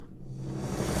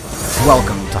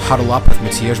Welcome to Huddle Up with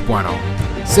Matias Bueno.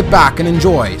 Sit back and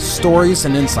enjoy stories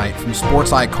and insight from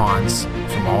sports icons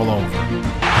from all over.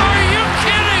 Are you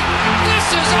kidding? This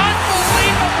is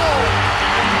unbelievable!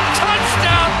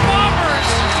 Touchdown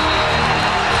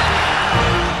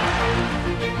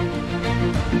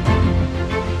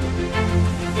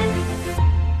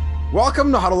Bombers!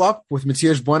 Welcome to Huddle Up with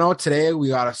Matias Bueno. Today we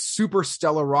got a super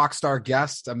stellar rock star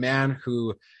guest, a man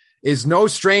who is no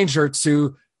stranger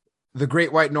to the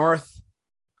Great White North,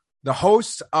 the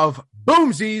host of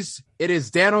Boomsies. It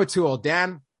is Dan O'Toole.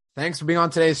 Dan, thanks for being on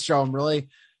today's show. I'm really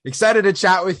excited to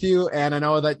chat with you, and I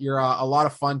know that you're a lot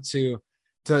of fun to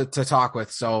talk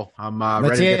with. So I'm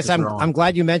ready to get this rolling. I'm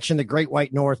glad you mentioned the Great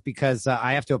White North because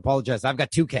I have to apologize. I've got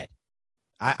two kids.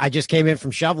 I just came in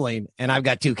from shoveling, and I've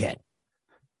got two kids.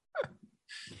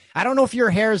 I don't know if your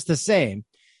hair is the same,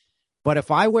 but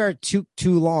if I wear it too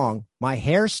long, my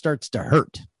hair starts to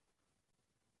hurt.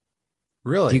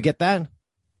 Really? Do you get that?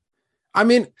 I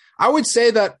mean, I would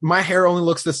say that my hair only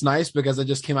looks this nice because I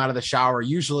just came out of the shower.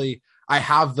 Usually I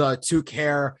have the toque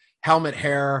hair, helmet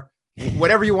hair,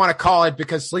 whatever you want to call it,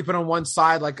 because sleeping on one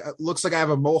side, like, it looks like I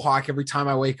have a mohawk every time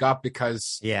I wake up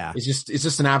because it's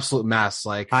just an absolute mess.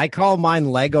 Like, I call mine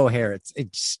Lego hair.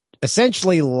 It's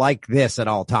essentially like this at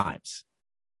all times.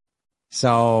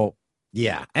 So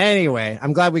yeah. Anyway,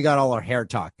 I'm glad we got all our hair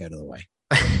talk out of the way.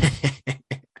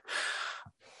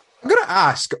 I'm going to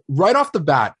ask right off the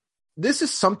bat, this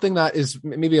is something that is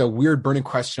maybe a weird burning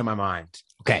question in my mind.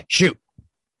 Okay, shoot.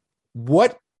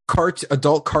 What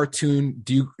adult cartoon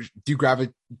do you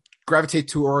gravitate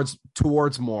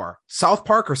towards more? South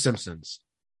Park or Simpsons?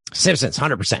 Simpsons,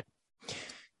 100%.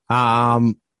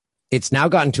 It's now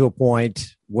gotten to a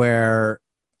point where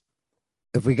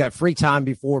if we got free time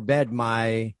before bed,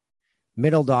 my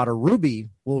middle daughter, Ruby,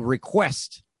 will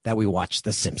request that we watch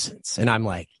The Simpsons. And I'm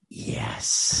like,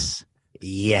 yes.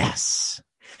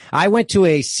 I went to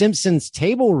a Simpsons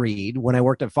table read when I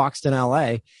worked at Foxton,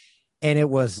 LA, and it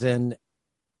was an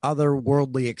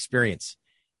otherworldly experience.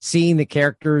 Seeing the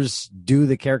characters do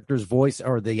the character's voice,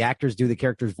 or the actors do the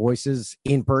characters' voices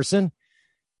in person,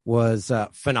 was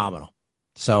phenomenal.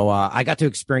 So I got to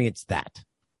experience that.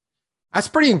 That's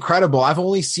pretty incredible. I've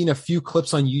only seen a few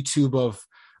clips on YouTube of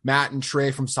Matt and Trey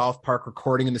from South Park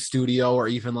recording in the studio, or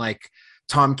even like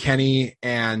Tom Kenny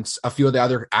and a few of the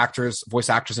other voice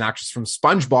actors and actresses from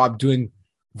SpongeBob doing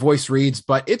voice reads.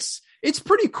 But it's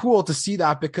pretty cool to see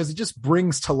that because it just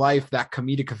brings to life that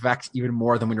comedic effect even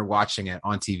more than when you're watching it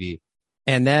on TV.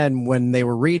 And then when they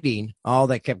were reading, all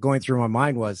that kept going through my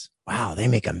mind was, wow, they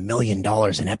make $1 million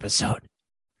an episode.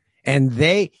 And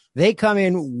they come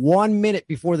in 1 minute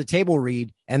before the table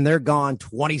read and they're gone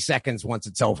 20 seconds once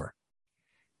it's over.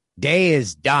 Day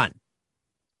is done.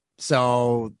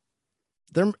 So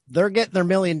they're getting their $1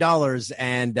 million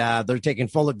and they're taking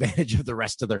full advantage of the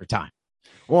rest of their time.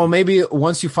 Well, maybe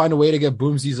once you find a way to get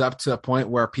Boomsies up to a point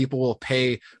where people will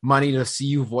pay money to see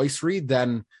you voice read,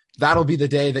 then that'll be the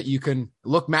day that you can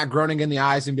look Matt Groening in the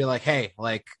eyes and be like, hey,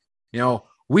 like, you know,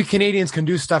 we Canadians can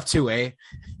do stuff too, eh?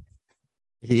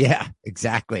 Yeah,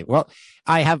 exactly. Well,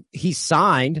 he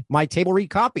signed my table read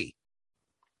copy.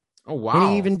 Oh, wow.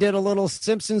 And he even did a little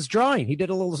Simpsons drawing. He did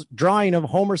a little drawing of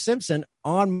Homer Simpson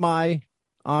on my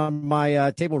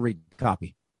table read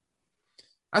copy.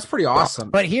 That's pretty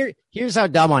awesome. But here's how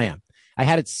dumb I am. I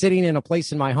had it sitting in a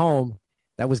place in my home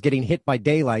that was getting hit by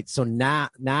daylight. So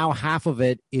now half of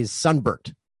it is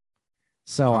sunburnt.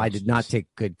 So I did not take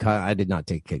good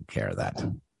care of that.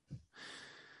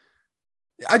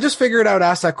 I just figured I would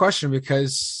ask that question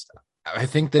because I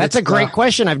think that's a great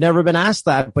question. I've never been asked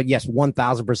that, but yes,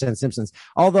 1000% Simpsons.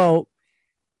 Although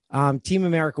Team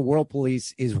America World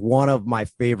Police is one of my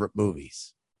favorite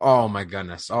movies. Oh my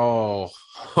goodness. Oh,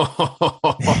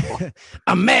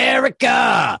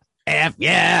 America. F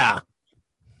yeah.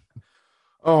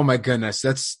 Oh my goodness.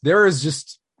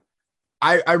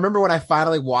 I remember when I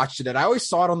finally watched it, and I always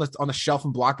saw it on the shelf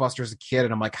in Blockbuster as a kid.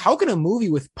 And I'm like, how can a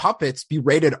movie with puppets be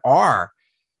rated R?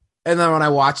 And then when I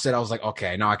watched it, I was like,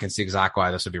 okay, now I can see exactly why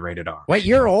this would be rated R. Wait,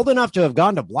 you're old enough to have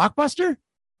gone to Blockbuster?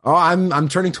 Oh, I'm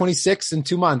turning 26 in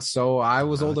 2 months, so I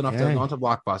was old enough to have gone to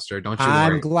Blockbuster. Don't you worry.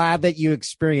 I'm glad that you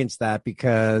experienced that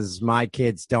because my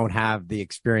kids don't have the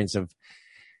experience of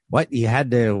what you had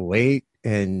to wait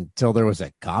until there was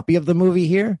a copy of the movie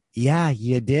here. Yeah,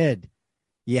 you did.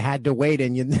 You had to wait,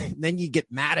 and then you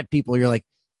get mad at people. You're like,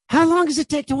 how long does it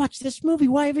take to watch this movie?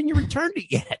 Why haven't you returned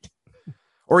it yet?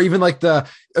 Or even like a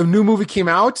new movie came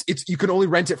out, you can only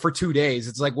rent it for 2 days.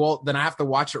 It's like, well, then I have to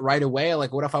watch it right away.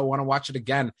 Like, what if I want to watch it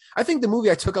again? I think the movie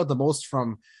I took out the most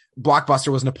from Blockbuster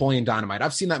was Napoleon Dynamite.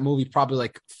 I've seen that movie probably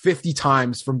like 50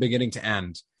 times from beginning to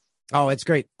end. Oh, it's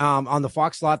great. On the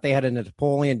Fox lot, they had a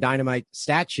Napoleon Dynamite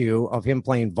statue of him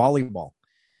playing volleyball.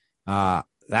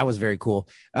 That was very cool.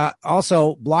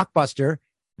 Also, Blockbuster,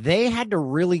 they had to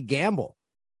really gamble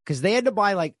because they had to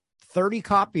buy like 30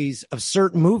 copies of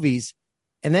certain movies.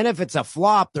 And then if it's a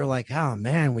flop, they're like, oh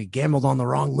man, we gambled on the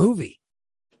wrong movie.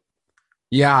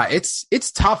 Yeah,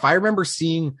 it's tough. I remember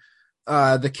seeing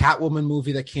the Catwoman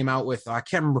movie that came out with, I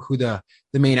can't remember who the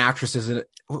main actress is in it.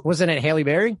 Wasn't it Halle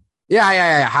Berry?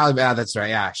 Yeah. Halle, that's right.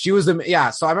 Yeah. She was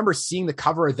so I remember seeing the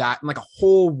cover of that and like a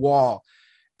whole wall.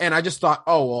 And I just thought,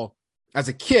 oh, well, as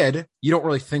a kid, you don't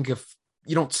really think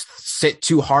you don't sit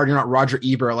too hard. You're not Roger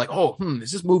Ebert, like, oh,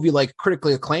 is this movie like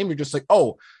critically acclaimed? You're just like,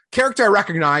 oh, character I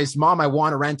recognize, mom, I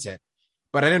want to rent it.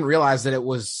 But I didn't realize that it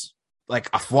was like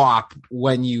a flop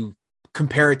when you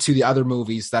compare it to the other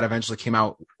movies that eventually came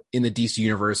out in the DC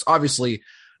universe. Obviously,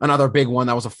 another big one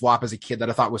that was a flop as a kid that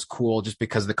I thought was cool just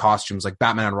because of the costumes, like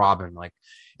Batman and Robin. Like,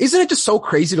 isn't it just so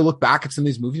crazy to look back at some of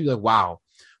these movies? Like, wow,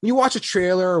 when you watch a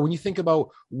trailer or when you think about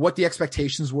what the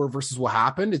expectations were versus what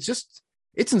happened,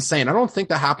 it's insane. I don't think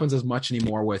that happens as much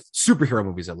anymore with superhero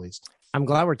movies, at least. I'm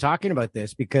glad we're talking about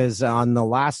this because on the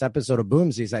last episode of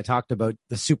Boomsies, I talked about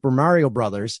the Super Mario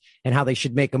Brothers and how they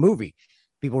should make a movie.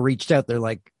 People reached out. They're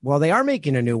like, well, they are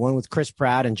making a new one with Chris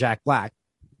Pratt and Jack Black,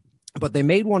 but they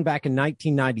made one back in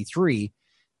 1993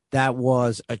 that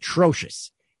was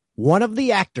atrocious. One of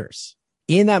the actors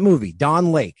in that movie,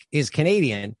 Don Lake, is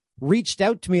Canadian, reached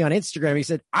out to me on Instagram. He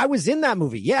said, I was in that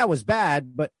movie. Yeah, it was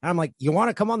bad, but I'm like, you want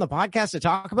to come on the podcast to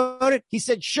talk about it? He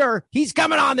said, sure. He's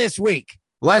coming on this week.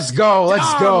 Let's go.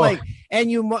 Let's go. Lake.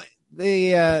 And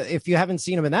if you haven't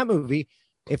seen him in that movie,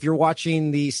 if you're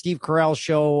watching the Steve Carell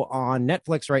show on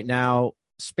Netflix right now,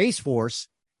 Space Force,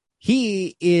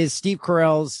 he is Steve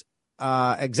Carell's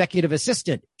executive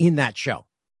assistant in that show.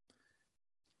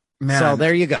 Man, so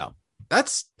there you go.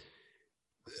 That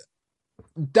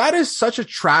is such a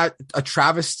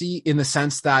travesty in the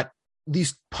sense that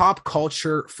these pop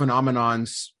culture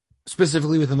phenomenons,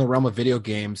 specifically within the realm of video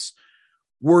games,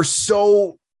 were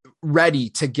so ready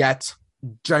to get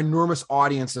ginormous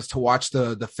audiences to watch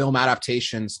the film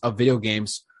adaptations of video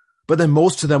games, but then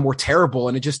most of them were terrible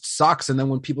and it just sucks. And then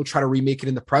when people try to remake it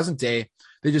in the present day,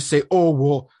 they just say, oh,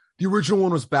 well, the original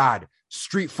one was bad.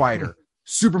 Street Fighter,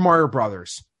 Super Mario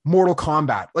Brothers, Mortal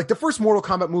Kombat. Like the first Mortal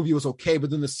Kombat movie was okay,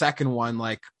 but then the second one,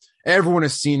 like everyone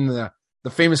has seen the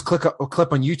famous clip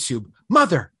on YouTube.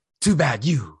 Mother, too bad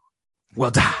you will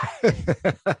die.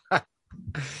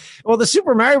 Well, the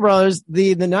Super Mario Brothers,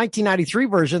 the 1993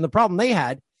 version, the problem they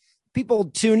had, people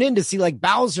tuned in to see like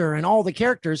Bowser and all the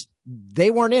characters.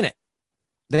 They weren't in it.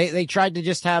 They tried to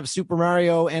just have Super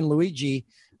Mario and Luigi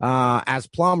as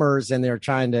plumbers, and they're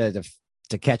trying to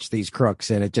catch these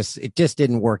crooks, and it just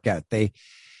didn't work out.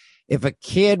 If a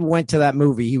kid went to that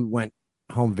movie, he went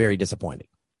home very disappointed.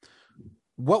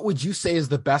 What would you say is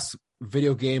the best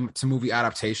video game to movie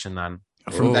adaptation then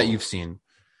from that you've seen?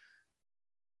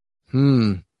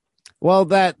 Well,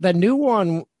 the new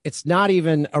one, it's not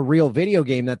even a real video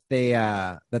game that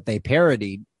they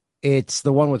parodied. It's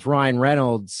the one with Ryan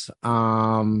Reynolds,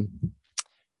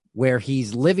 where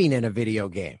he's living in a video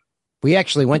game. We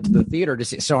actually went to the theater to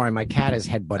see. Sorry, my cat is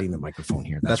headbutting the microphone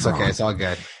here. That's okay. It's all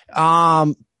good.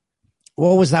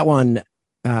 What was that one?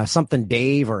 Something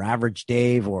Dave or Average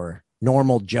Dave or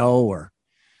Normal Joe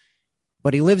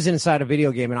but he lives inside a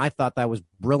video game, and I thought that was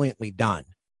brilliantly done.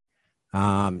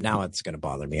 Now it's going to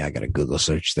bother me. I got to Google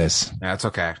search this. Yeah, it's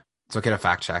okay. It's okay to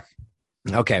fact check.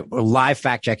 Okay. We're live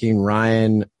fact checking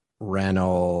Ryan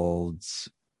Reynolds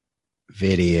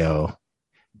video.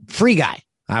 Free Guy.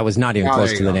 I was not even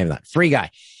close to the name of that. Free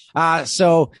Guy.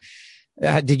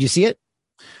 Did you see it?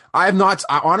 I have not.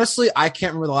 Honestly, I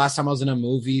can't remember the last time I was in a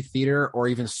movie theater or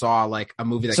even saw like a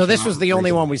movie. So this was the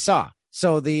only one we saw.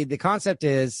 So the concept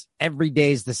is every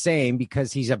day is the same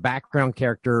because he's a background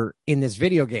character in this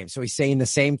video game. So he's saying the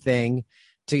same thing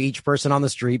to each person on the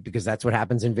street because that's what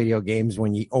happens in video games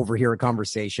when you overhear a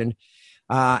conversation.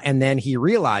 And then he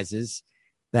realizes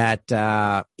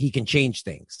that he can change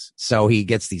things. So he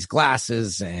gets these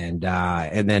glasses and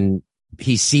then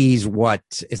he sees what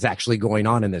is actually going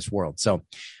on in this world. So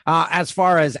as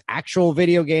far as actual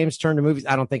video games turned to movies,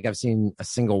 I don't think I've seen a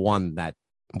single one that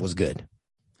was good.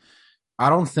 I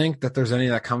don't think that there's any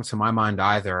that come to my mind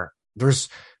either. There's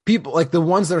people like the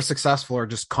ones that are successful are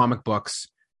just comic books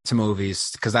to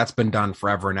movies because that's been done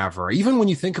forever and ever. Even when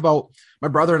you think about, my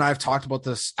brother and I have talked about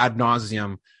this ad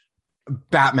nauseum,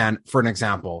 Batman, for an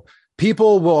example,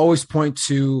 people will always point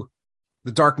to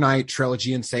the Dark Knight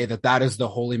trilogy and say that is the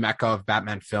holy mecca of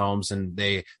Batman films. And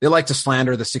they like to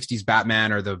slander the 60s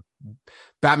Batman or the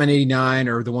Batman 89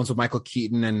 or the ones with Michael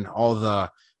Keaton and all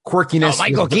the quirkiness.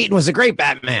 Michael Keaton was a great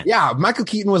Batman. Yeah, Michael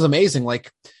Keaton was amazing.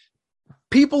 Like,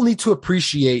 people need to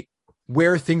appreciate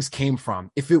where things came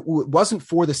from. If it wasn't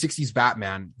for the 60s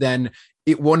Batman, then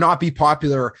it will not be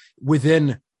popular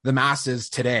within the masses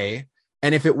today.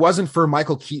 And if it wasn't for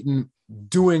Michael Keaton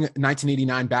doing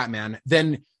 1989 Batman,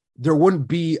 then there wouldn't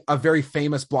be a very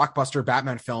famous blockbuster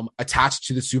Batman film attached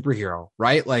to the superhero,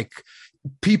 right? Like,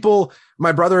 people,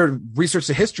 my brother researched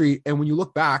the history, and when you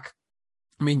look back,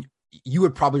 I mean, you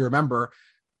would probably remember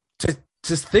to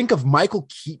think of Michael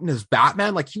Keaton as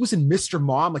Batman, like he was in Mr.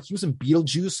 Mom, like he was in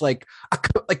Beetlejuice, like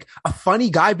a funny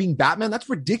guy being Batman. That's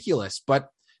ridiculous. But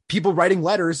people writing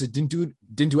letters, it didn't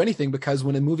do anything, because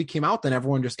when the movie came out, then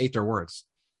everyone just ate their words.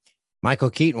 Michael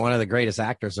Keaton, one of the greatest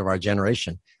actors of our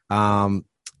generation. And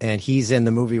he's in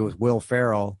the movie with Will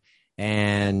Ferrell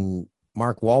and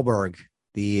Mark Wahlberg,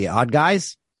 the Other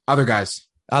Guys.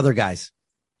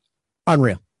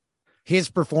 Unreal. His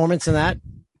performance in that,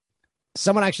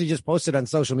 someone actually just posted on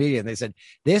social media, and they said,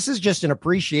 this is just an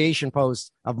appreciation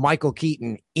post of Michael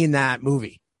Keaton in that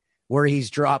movie, where he's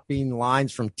dropping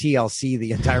lines from TLC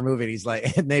the entire movie. And he's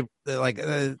like, and they're like,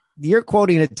 you're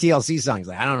quoting a TLC song. He's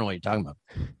like, I don't know what you're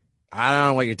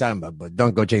talking about. But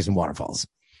don't go chasing waterfalls.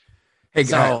 Hey,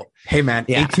 hey man,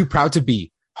 ain't too proud to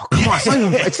be. Oh, come on.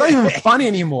 It's not even funny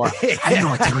anymore. I have no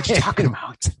idea what you're talking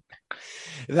about.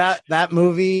 That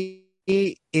movie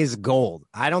is gold.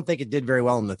 I don't think it did very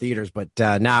well in the theaters, but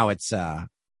now it's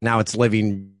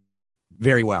living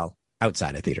very well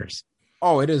outside of theaters.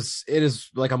 Oh, it is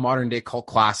like a modern day cult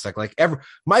classic. Like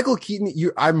Michael Keaton,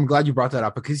 I'm glad you brought that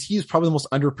up, because he's probably the most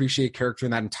underappreciated character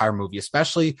in that entire movie,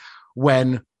 especially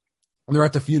when they're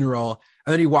at the funeral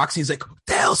and then he walks and he's like, what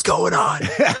the hell's going on?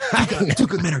 Two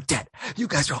good men are dead. You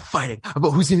guys are all fighting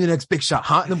about who's gonna be the next big shot,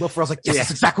 huh? And then Will Ferrell's like, yes,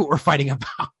 that's exactly what we're fighting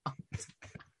about.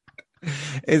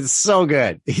 It's so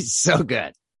good. He's so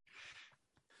good.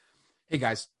 Hey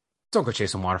guys, don't go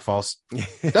chasing waterfalls.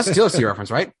 That's a TLC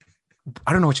reference, right?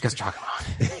 I don't know what you guys are talking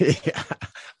about. Yeah,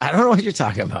 I don't know what you're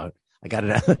talking about.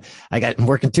 I'm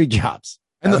working 2 jobs.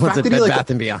 And the fact that Bed Bath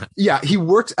and Beyond. Yeah, he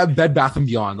works at Bed Bath and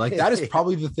Beyond. Like, that is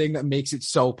probably the thing that makes it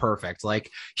so perfect.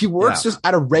 Like, he works just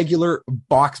at a regular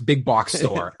big box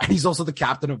store, and he's also the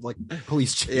captain of like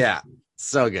police chief. Yeah,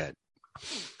 so good.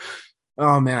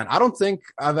 Oh man, I don't think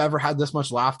I've ever had this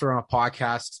much laughter on a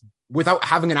podcast without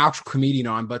having an actual comedian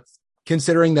on. But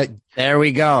considering that, there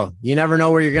we go. You never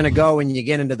know where you're going to go when you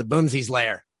get into the Boomsies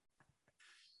lair.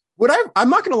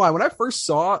 I'm not going to lie. When I first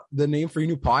saw the name for your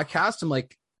new podcast, I'm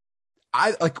like,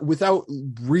 without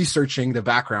researching the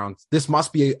background, this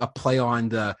must be a play on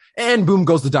and boom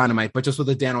goes the dynamite, but just with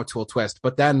a Dan O'Toole twist.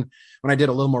 But then when I did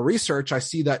a little more research, I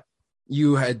see that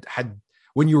you had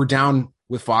when you were down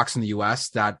with Fox in the US,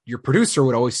 that your producer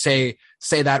would always say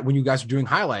that when you guys are doing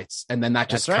highlights, and then that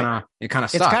just kind of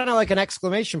stuck. It's kind of like an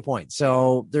exclamation point.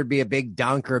 So there'd be a big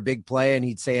dunk or a big play, and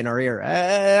he'd say in our ear,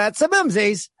 that's the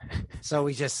Boomsies. So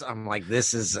I'm like,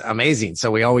 this is amazing.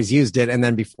 So we always used it. And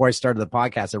then before I started the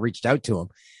podcast, I reached out to him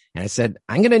and I said,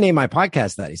 I'm going to name my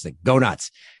podcast that. He's like, go nuts.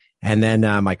 And then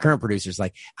my current producer's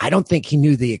like, I don't think he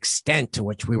knew the extent to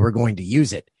which we were going to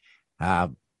use it.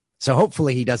 So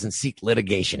hopefully he doesn't seek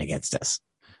litigation against us.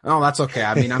 Oh, that's okay.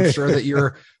 I mean, I'm sure that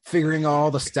you're figuring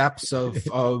all the steps of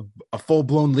a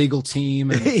full-blown legal team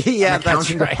and an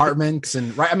accounting department.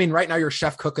 And right now you're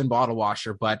chef, cook, and bottle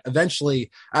washer, but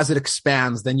eventually as it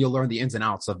expands, then you'll learn the ins and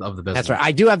outs of the business. That's right.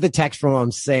 I do have the text from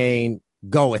him saying,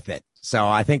 go with it. So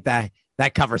I think that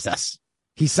covers us.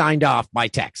 He signed off by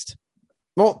text.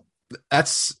 Well,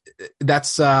 that's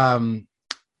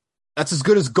as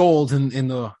good as gold in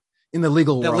the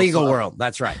legal world. The legal world.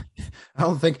 That's right. I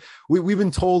don't think we've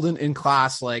been told in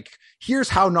class, like, here's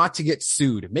how not to get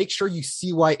sued. Make sure you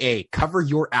CYA, cover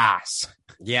your ass.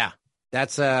 Yeah.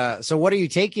 That's so what are you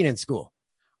taking in school?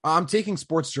 I'm taking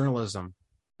sports journalism.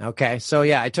 Okay. So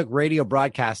yeah, I took radio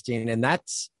broadcasting, and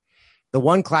that's the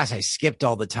one class I skipped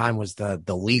all the time was the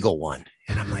legal one.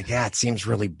 And I'm like, yeah, it seems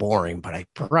really boring, but I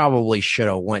probably should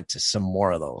have went to some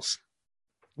more of those.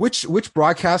 Which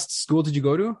broadcast school did you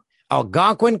go to?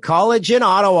 Algonquin College in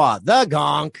Ottawa, the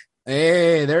Gonk.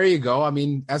 Hey, there you go. I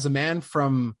mean, as a man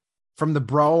from the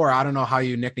Bro, or I don't know how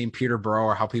you nickname Peterborough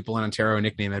or how people in Ontario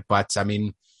nickname it, but I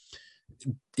mean,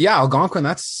 yeah, Algonquin.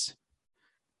 That's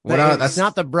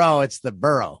not the Bro, it's the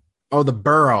Borough. Oh, the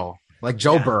Borough, like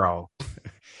Joe Burrow.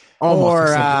 Almost or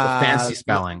the fancy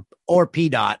spelling, or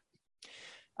PDOT.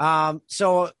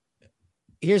 So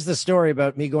here's the story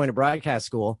about me going to broadcast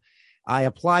school. I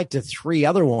applied to 3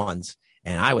 other ones,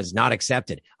 and I was not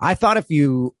accepted. I thought if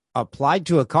you applied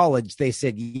to a college, they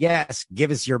said, yes,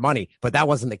 give us your money. But that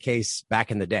wasn't the case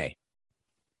back in the day.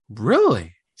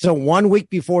 Really? So 1 week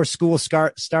before school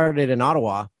started in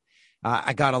Ottawa,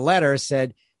 I got a letter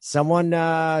said someone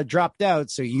dropped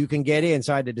out, so you can get in.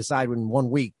 So I had to decide in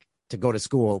 1 week to go to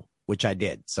school, which I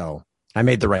did. So I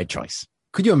made the right choice.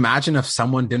 Could you imagine if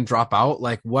someone didn't drop out?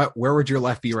 Like where would your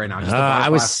life be right now? I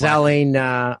was selling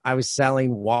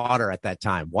water at that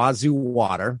time. Wazoo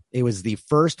Water. It was the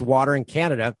first water in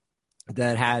Canada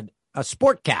that had a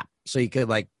sport cap, so you could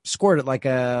like squirt it like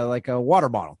a water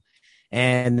bottle.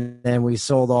 And then we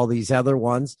sold all these other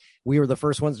ones. We were the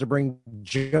first ones to bring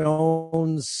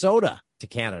Jones Soda to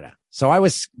Canada. So I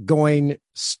was going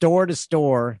store to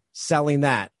store selling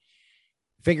that,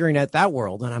 figuring out that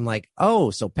world. And I'm like,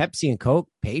 oh, so Pepsi and Coke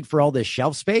paid for all this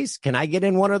shelf space. Can I get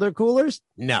in one of their coolers?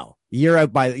 No, you're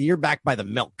back by the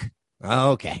milk.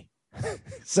 Okay.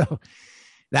 So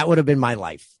that would have been my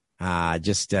life.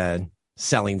 Just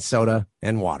selling soda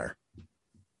and water.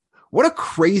 What a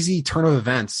crazy turn of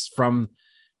events from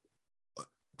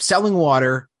selling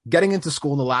water, getting into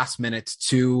school in the last minute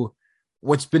to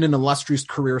what's been an illustrious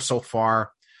career so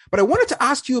far. But I wanted to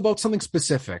ask you about something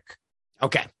specific.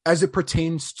 Okay. As it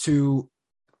pertains to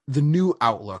the new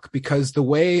outlook, because the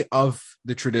way of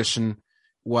the tradition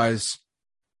was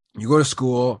you go to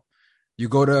school, you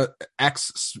go to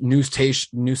X news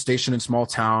station in small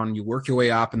town, you work your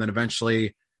way up, and then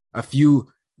eventually a few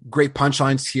great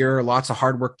punchlines here, lots of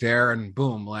hard work there, and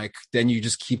boom, like then you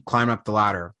just keep climbing up the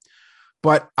ladder.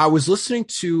 But I was listening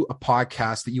to a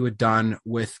podcast that you had done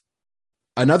with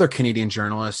another Canadian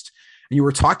journalist, and you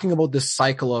were talking about this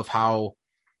cycle of how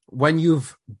when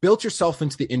you've built yourself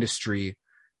into the industry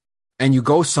and you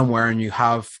go somewhere and you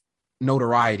have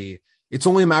notoriety, it's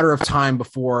only a matter of time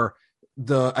before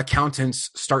the accountants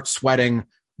start sweating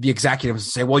the executives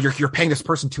and say, well, you're paying this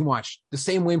person too much. The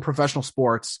same way in professional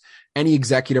sports, any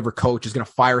executive or coach is going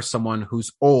to fire someone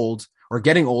who's old or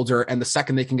getting older. And the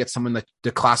second they can get someone that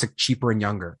the classic cheaper and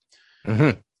younger.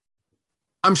 Mm-hmm.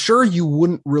 I'm sure you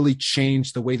wouldn't really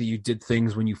change the way that you did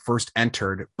things when you first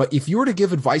entered, but if you were to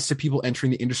give advice to people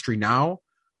entering the industry now,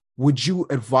 would you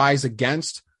advise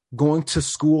against going to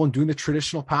school and doing the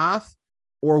traditional path?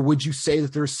 Or would you say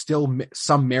that there's still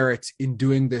some merit in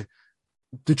doing the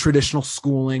traditional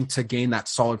schooling to gain that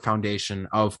solid foundation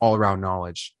of all around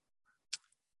knowledge?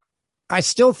 I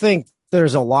still think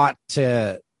there's a lot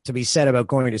to be said about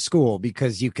going to school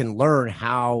because you can learn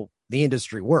how the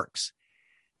industry works.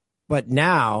 But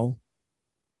now,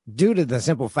 due to the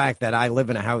simple fact that I live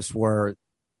in a house where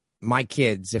my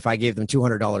kids, if I gave them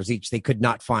 $200 each, they could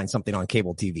not find something on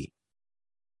cable TV.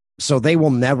 So they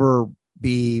will never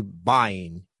be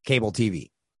buying cable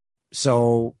TV.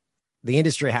 So the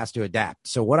industry has to adapt.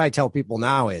 So what I tell people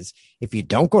now is if you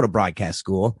don't go to broadcast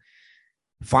school,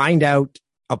 find out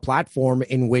a platform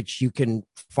in which you can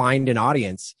find an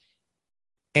audience.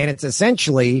 And it's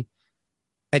essentially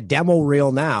a demo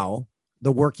reel now,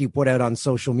 the work you put out on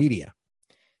social media.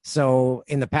 So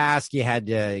in the past, you had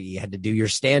to do your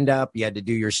stand up, you had to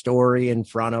do your story in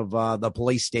front of the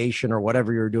police station or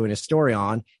whatever you're doing a story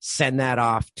on, send that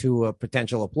off to a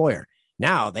potential employer.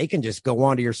 Now they can just go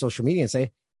onto your social media and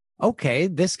say, okay,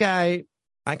 this guy,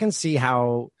 I can see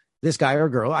how this guy or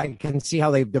girl, I can see how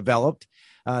they've developed.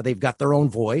 They've got their own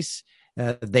voice.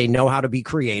 They know how to be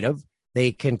creative.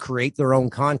 They can create their own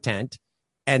content.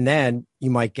 And then you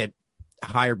might get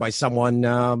hired by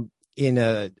someone in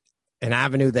an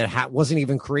avenue that wasn't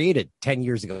even created 10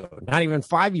 years ago, not even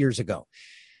 5 years ago.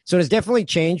 So it's definitely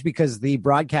changed because the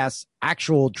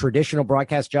actual traditional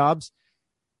broadcast jobs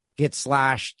get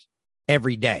slashed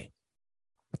every day.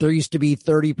 There used to be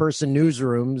 30-person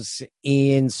newsrooms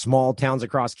in small towns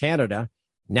across Canada.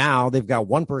 Now they've got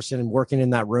one person working in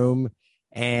that room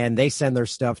and they send their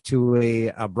stuff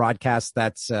to a broadcast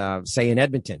that's, say, in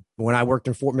Edmonton. When I worked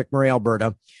in Fort McMurray,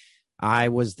 Alberta,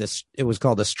 it was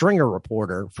called a stringer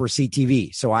reporter for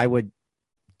CTV. So I would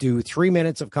do 3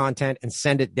 minutes of content and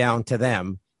send it down to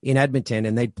them in Edmonton,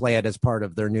 and they'd play it as part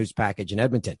of their news package in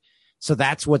Edmonton. So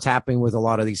that's what's happening with a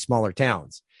lot of these smaller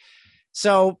towns.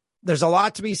 So there's a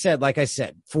lot to be said, like I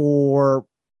said, for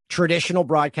traditional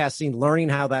broadcasting, learning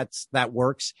how that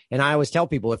works. And I always tell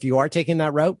people, if you are taking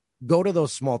that route, go to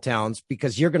those small towns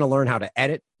because you're going to learn how to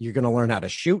edit. You're going to learn how to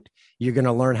shoot. You're going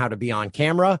to learn how to be on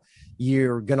camera.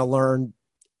 You're going to learn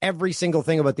every single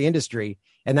thing about the industry.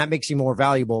 And that makes you more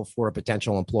valuable for a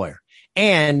potential employer.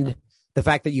 And the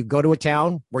fact that you go to a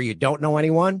town where you don't know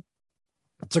anyone,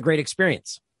 it's a great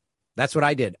experience. That's what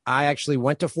I did. I actually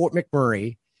went to Fort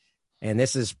McMurray, and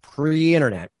this is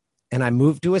pre-internet. And I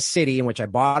moved to a city in which I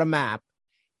bought a map.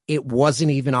 It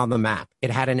wasn't even on the map.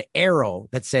 It had an arrow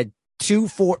that said to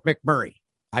Fort McMurray.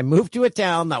 I moved to a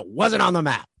town that wasn't on the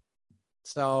map.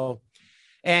 So,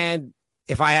 and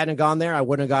if I hadn't gone there, I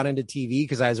wouldn't have got into TV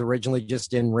because I was originally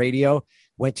just in radio.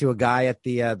 Went to a guy at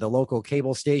the local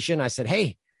cable station. I said,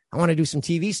 hey, I want to do some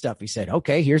TV stuff. He said,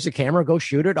 okay, here's a camera. Go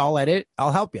shoot it. I'll edit.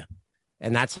 I'll help you.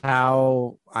 And that's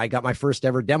how I got my first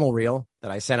ever demo reel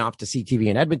that I sent off to CTV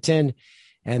in Edmonton.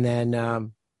 And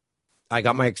then I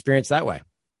got my experience that way.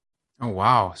 Oh,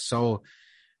 wow. So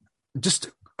just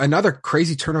another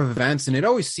crazy turn of events. And it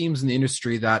always seems in the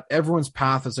industry that everyone's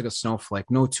path is like a snowflake.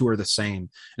 No two are the same.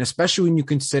 And especially when you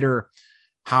consider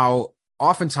how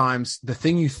oftentimes the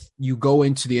thing you go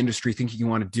into the industry thinking you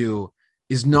want to do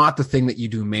is not the thing that you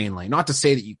do mainly. Not to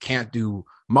say that you can't do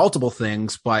multiple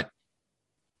things, but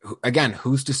again,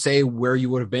 who's to say where you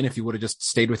would have been if you would have just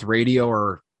stayed with radio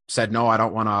or said, no, I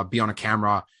don't want to be on a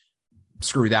camera.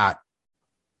 Screw that.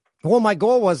 Well, my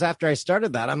goal was after I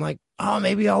started that, I'm like, oh,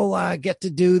 maybe I'll get to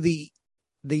do the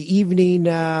evening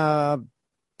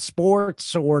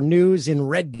sports or news in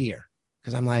Red Deer.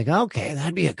 Because I'm like, okay,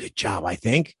 that'd be a good job, I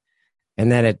think.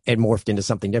 And then it morphed into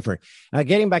something different.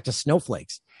 Getting back to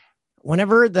snowflakes,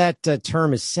 whenever that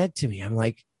term is said to me, I'm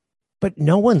like, but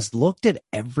no one's looked at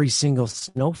every single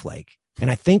snowflake. And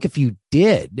I think if you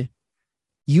did,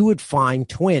 you would find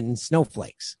twin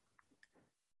snowflakes.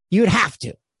 You'd have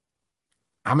to.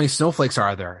 How many snowflakes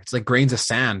are there? It's like grains of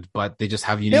sand, but they just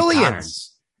have unique Billions.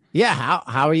 patterns. Yeah.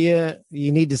 How are you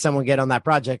need to someone get on that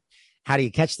project? How do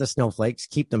you catch the snowflakes,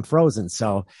 keep them frozen?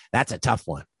 So that's a tough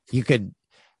one. You could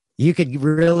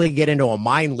really get into a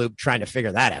mind loop trying to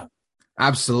figure that out.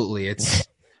 Absolutely.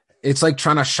 It's like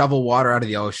trying to shovel water out of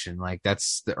the ocean. Like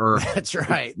that's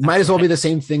right. Might as well be the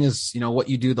same thing as, what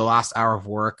you do the last hour of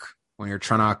work when you're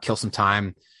trying to kill some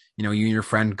time. You and your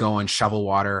friend go and shovel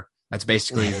water. That's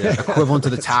basically the equivalent to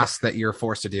the task that you're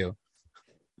forced to do.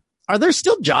 Are there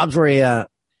still jobs where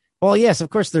well, yes, of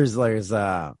course there's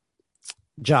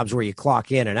jobs where you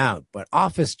clock in and out, but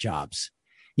office jobs,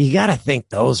 you got to think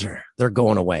they're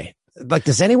going away. Like,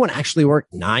 does anyone actually work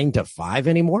 9 to 5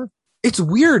 anymore? It's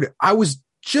weird. I was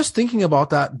just thinking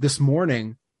about that this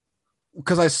morning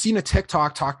because I've seen a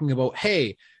TikTok talking about,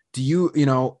 hey, do you,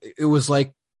 it was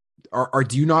like,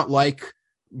 do you not like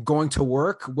going to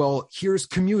work? Well, here's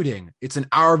commuting. It's an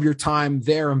hour of your time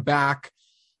there and back.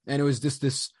 And it was just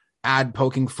this ad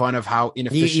poking fun of how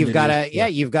inefficient you've got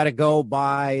to, you've got to go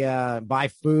buy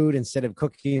food instead of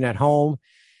cooking at home.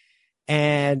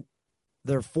 And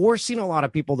they're forcing a lot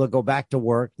of people to go back to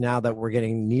work now that we're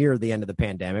getting near the end of the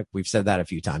pandemic. We've said that a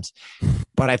few times,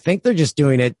 but I think they're just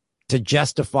doing it to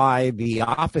justify the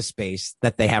office space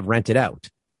that they have rented out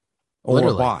or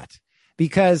bought.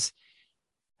 Because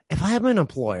if I'm an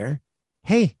employer,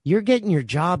 hey, you're getting your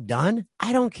job done.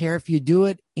 I don't care if you do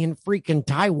it in freaking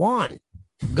Taiwan.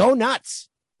 Go nuts.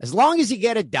 As long as you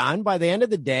get it done by the end of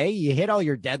the day, you hit all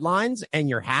your deadlines and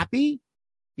you're happy.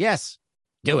 Yes,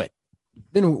 do it.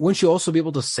 Then wouldn't you also be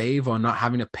able to save on not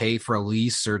having to pay for a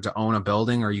lease or to own a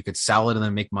building, or you could sell it and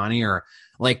then make money, or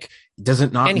like, does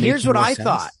it not? And here's what I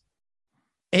thought.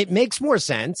 It makes more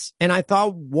sense. And I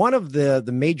thought one of the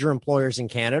major employers in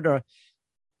Canada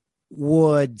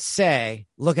would say,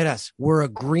 look at us. We're a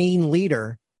green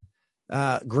leader.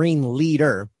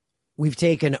 We've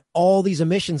taken all these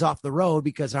emissions off the road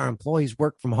because our employees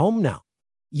work from home now.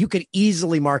 You could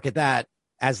easily market that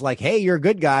as like, hey, you're a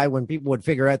good guy. When people would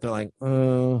figure out, they're like,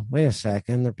 wait a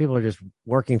second. The people are just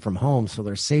working from home, so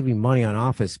they're saving money on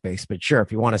office space. But sure,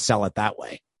 if you want to sell it that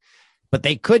way. But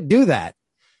they could do that.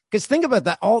 Because think about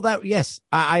that. All that, yes,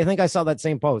 I think I saw that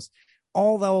same post.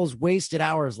 All those wasted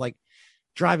hours, like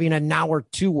driving an hour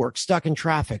to work, stuck in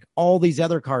traffic, all these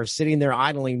other cars sitting there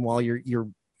idling while you're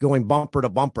going bumper to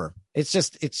bumper. It's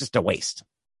just a waste.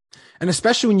 And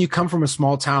especially when you come from a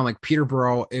small town like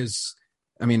Peterborough is,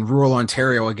 rural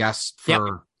Ontario, I guess,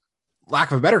 for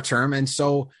lack of a better term. And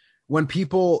so when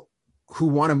people who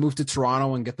want to move to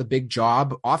Toronto and get the big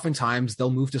job, oftentimes they'll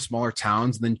move to smaller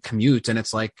towns and then commute. And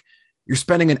it's like, you're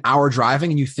spending an hour driving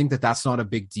and you think that that's not a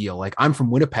big deal. Like, I'm from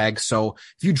Winnipeg. So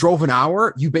if you drove an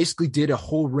hour, you basically did a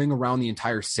whole ring around the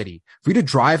entire city. For you to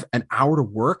drive an hour to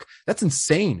work, that's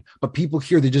insane. But people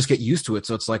here, they just get used to it.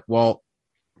 So it's like, well,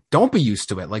 don't be used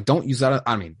to it. Like, don't use that.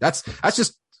 That's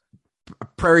just a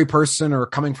prairie person or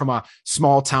coming from a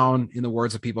small town, in the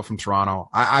words of people from Toronto.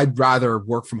 I'd rather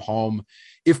work from home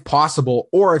if possible.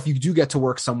 Or if you do get to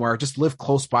work somewhere, just live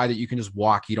close by that you can just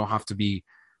walk. You don't have to be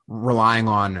relying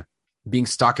on being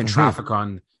stuck in traffic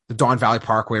on the Don Valley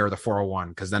Parkway or the 401,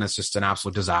 because then it's just an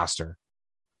absolute disaster.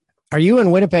 Are you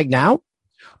in Winnipeg now?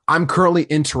 I'm currently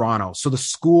in Toronto. So the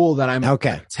school that I'm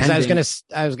okay.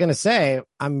 I was gonna say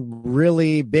I'm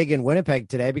really big in Winnipeg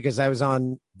today because I was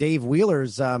on Dave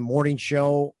Wheeler's morning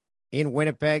show in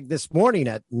Winnipeg this morning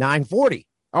at 9:40.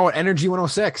 Oh, at Energy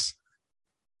 106.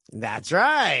 That's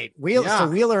right. Yeah. So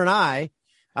Wheeler and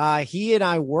he and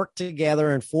I worked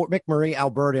together in Fort McMurray,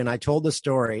 Alberta, and I told the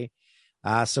story.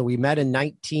 So we met in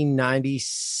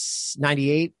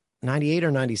 1998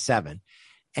 or 97.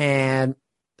 And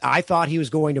I thought he was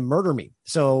going to murder me.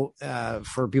 So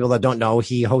for people that don't know,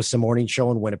 he hosts a morning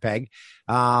show in Winnipeg.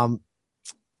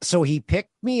 So he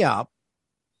picked me up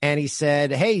and he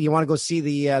said, "Hey, you want to go see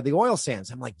the oil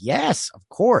sands?" I'm like, "Yes, of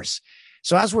course."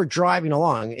 So as we're driving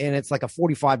along, and it's like a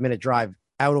 45-minute drive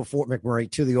out of Fort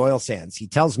McMurray to the oil sands, he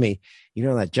tells me, "You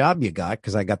know that job you got?"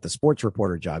 Because I got the sports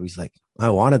reporter job. He's like, "I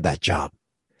wanted that job."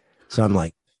 So I'm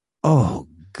like, "Oh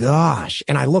gosh."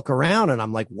 And I look around and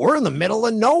I'm like, "We're in the middle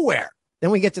of nowhere."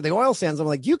 Then we get to the oil sands. I'm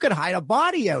like, "You could hide a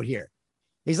body out here."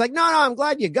 He's like, "No, I'm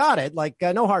glad you got it. Like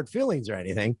no hard feelings or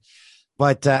anything."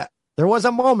 But there was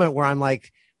a moment where I'm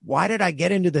like, why did I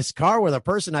get into this car with a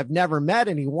person I've never met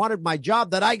and he wanted my job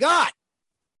that I got?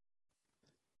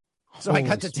 So I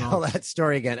got to tell that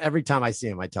story again. Every time I see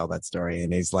him, I tell that story.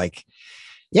 And he's like,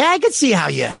 "Yeah, I could see how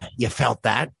you felt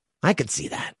that. I could see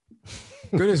that."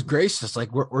 Goodness gracious.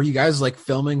 Like, were you guys like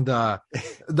filming the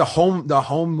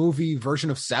home movie version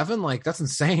of Seven? Like, that's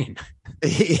insane.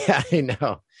 Yeah, I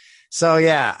know. So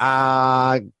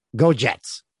yeah, go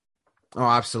Jets. Oh,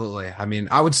 absolutely. I mean,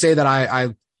 I would say that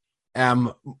I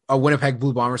am a Winnipeg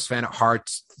Blue Bombers fan at heart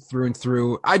through and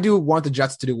through. I do want the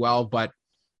Jets to do well, but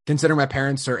considering my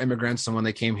parents are immigrants and when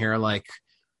they came here, like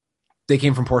they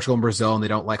came from Portugal and Brazil and they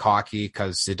don't like hockey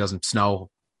because it doesn't snow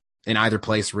in either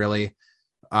place really.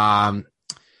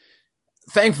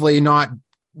 Thankfully,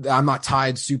 I'm not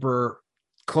tied super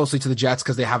closely to the Jets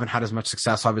because they haven't had as much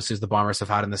success, obviously, as the Bombers have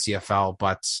had in the CFL.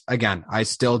 But again, I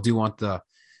still do want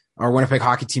our Winnipeg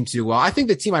hockey team to do well. I think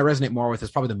the team I resonate more with is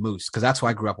probably the Moose because that's who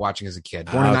I grew up watching as a kid.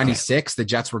 Born in 96, the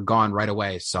Jets were gone right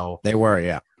away. So they were,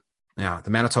 yeah. Yeah, the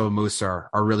Manitoba Moose are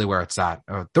really where it's at.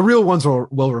 The real ones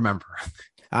will remember.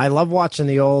 I love watching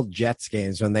the old Jets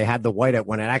games when they had the whiteout,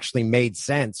 when it actually made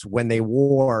sense when they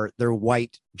wore their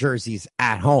white jerseys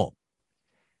at home.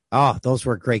 Oh, those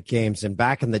were great games. And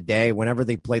back in the day, whenever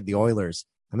they played the Oilers,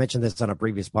 I mentioned this on a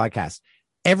previous podcast,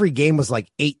 every game was like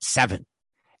 8-7.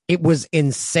 It was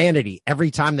insanity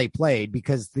every time they played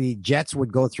because the Jets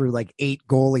would go through like 8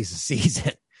 goalies a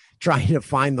season trying to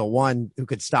find the one who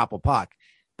could stop a puck.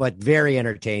 But very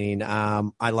entertaining.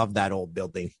 I love that old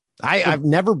building. I've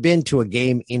never been to a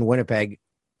game in Winnipeg,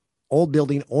 old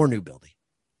building or new building.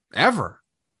 Ever?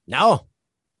 No.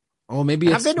 Oh,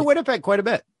 maybe I've been to Winnipeg quite a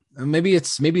bit. Maybe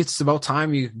it's about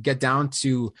time you get down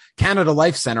to Canada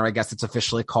Life Center, I guess it's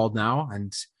officially called now,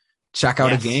 and check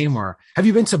out a game. Or have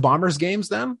you been to Bombers games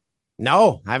then?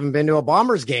 No, I haven't been to a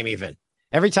Bombers game even.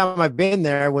 Every time I've been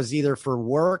there was either for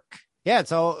work. Yeah,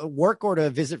 it's all work or to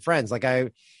visit friends. Like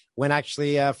I went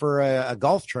actually for a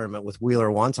golf tournament with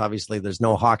Wheeler once. Obviously, there's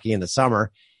no hockey in the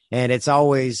summer, and it's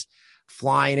always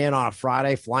flying in on a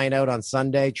Friday, flying out on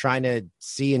Sunday, trying to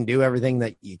see and do everything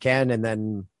that you can, and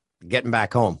then getting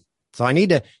back home. So I need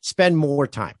to spend more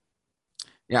time.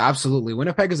 Yeah, absolutely.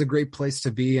 Winnipeg is a great place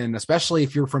to be. And especially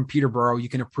if you're from Peterborough, you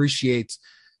can appreciate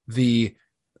the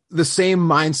same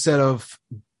mindset of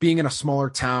being in a smaller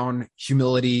town,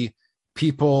 humility,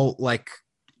 people like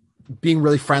being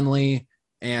really friendly.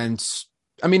 And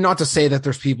I mean, not to say that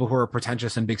there's people who are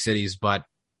pretentious in big cities, but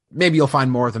maybe you'll find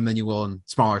more of them than you will in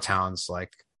smaller towns.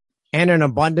 And an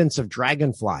abundance of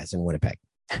dragonflies in Winnipeg.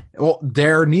 Well,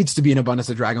 there needs to be an abundance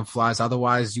of dragonflies.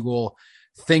 Otherwise, you will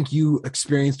think you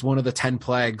experienced one of the 10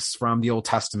 plagues from the Old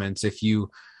Testament. If you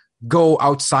go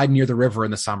outside near the river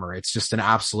in the summer, it's just an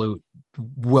absolute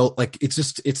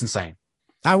it's insane.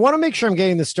 I want to make sure I'm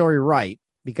getting the story right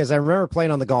because I remember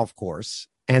playing on the golf course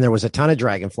and there was a ton of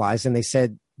dragonflies and they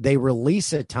said they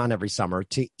release a ton every summer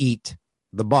to eat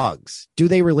the bugs. Do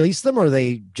they release them or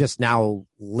they just now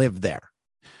live there?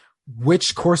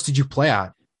 Which course did you play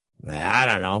at? I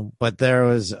don't know, but there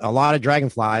was a lot of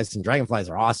dragonflies, and dragonflies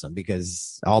are awesome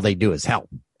because all they do is help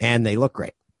and they look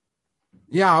great.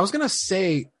 Yeah, I was going to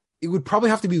say it would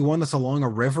probably have to be one that's along a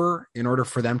river in order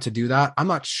for them to do that. I'm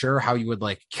not sure how you would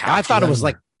capture I thought it was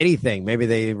like anything. Maybe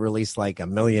they release like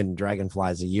 1 million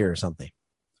dragonflies a year or something.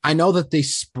 I know that they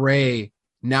spray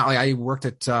now. I worked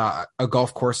at a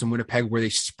golf course in Winnipeg where they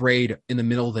sprayed in the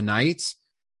middle of the night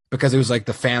because it was like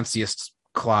the fanciest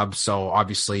club, so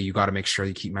obviously you got to make sure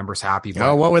you keep members happy.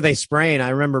 But what were they spraying? I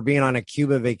remember being on a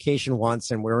Cuba vacation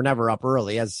once and we were never up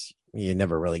early, as you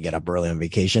never really get up early on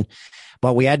vacation,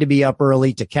 but we had to be up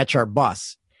early to catch our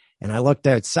bus. And I looked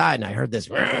outside and I heard this,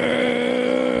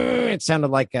 it sounded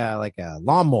like a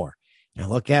lawnmower. And I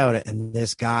look out and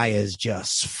this guy is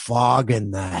just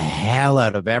fogging the hell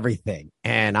out of everything.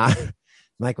 And I'm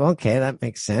like, okay, that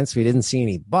makes sense. We didn't see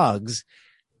any bugs.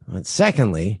 And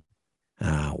secondly,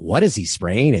 what is he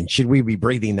spraying, and should we be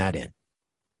breathing that in?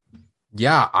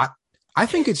 Yeah, I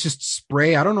think it's just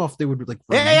spray. I don't know if they would like.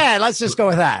 Yeah. Let's just go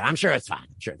with that. I'm sure it's fine.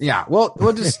 Yeah. Well,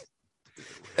 we'll just.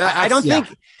 I don't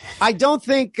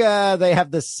think they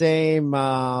have the same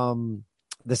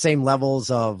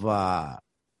levels of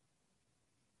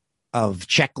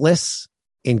checklists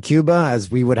in Cuba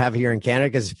as we would have here in Canada.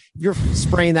 Because if you're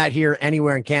spraying that here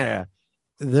anywhere in Canada,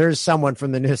 there's someone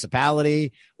from the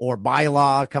municipality or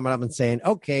bylaw coming up and saying,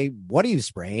 okay, what are you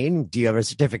spraying? Do you have a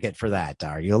certificate for that?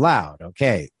 Are you allowed?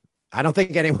 Okay. I don't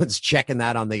think anyone's checking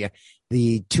that on the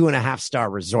 2.5-star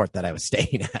resort that I was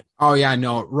staying at. Oh yeah,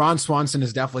 no. Ron Swanson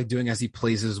is definitely doing as he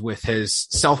pleases with his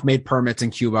self-made permits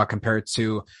in Cuba compared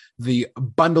to the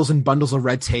bundles and bundles of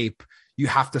red tape you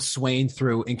have to swain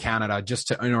through in Canada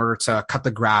in order to cut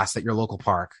the grass at your local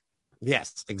park.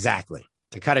 Yes, exactly.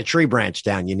 To cut a tree branch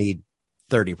down, you need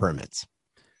 30 permits.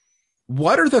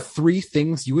 What are the 3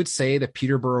 things you would say that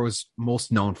Peterborough is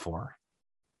most known for?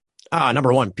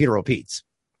 Number 1, Peterborough Pete's.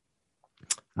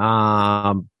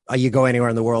 You go anywhere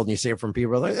in the world and you see it from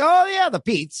Peterborough, like, oh yeah, the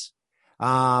Pete's.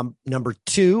 Number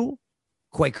 2,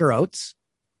 Quaker Oats.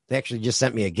 They actually just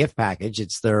sent me a gift package.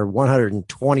 It's their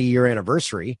 120-year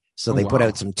anniversary. So they put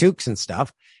out some toques and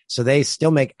stuff. So they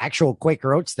still make actual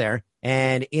Quaker Oats there.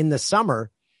 And in the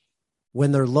summer,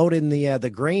 when they're loading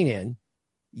the grain in,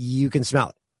 you can smell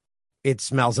it. It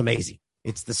smells amazing.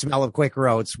 It's the smell of Quaker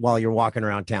Oats while you're walking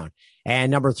around town. And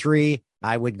number 3,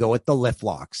 I would go with the lift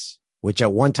locks, which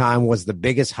at one time was the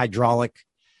biggest hydraulic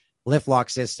lift lock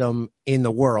system in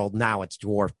the world. Now it's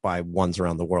dwarfed by ones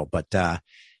around the world. But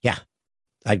yeah,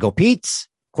 I'd go Pete's,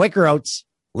 Quaker Oats,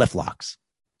 lift locks.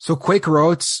 So Quaker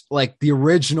Oats, like the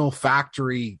original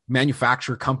factory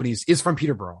manufacturer companies, is from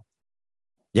Peterborough.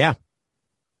 Yeah.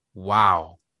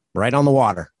 Wow. Right on the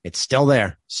water. It's still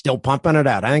there, still pumping it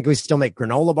out. I think we still make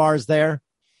granola bars there.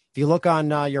 If you look on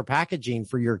your packaging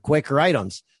for your Quaker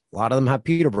items, a lot of them have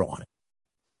Peterborough on it.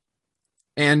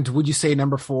 And would you say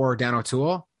number 4, Dan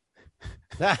O'Toole?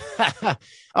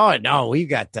 Oh, no, we've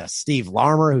got Steve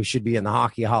Larmer, who should be in the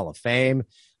Hockey Hall of Fame.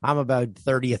 I'm about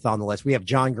 30th on the list. We have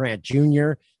John Grant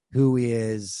Jr., who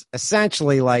is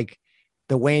essentially like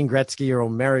the Wayne Gretzky or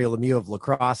Mario Lemieux of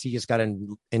lacrosse. He just got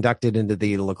inducted into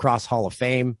the Lacrosse Hall of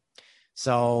Fame.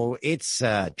 So it's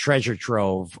a treasure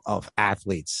trove of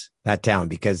athletes, that town,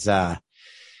 because,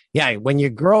 when you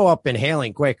grow up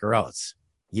inhaling Quaker Oats,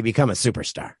 you become a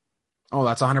superstar. Oh,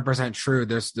 that's 100% true.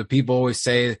 There's the people always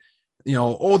say,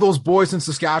 those boys in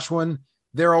Saskatchewan,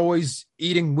 they're always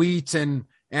eating wheat and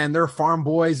they're farm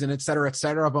boys and et cetera, et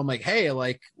cetera. But I'm like, hey,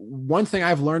 like one thing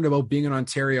I've learned about being in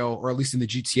Ontario, or at least in the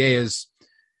GTA, is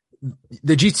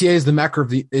the GTA is the mecca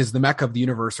of the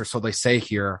universe, or so they say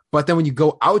here. But then when you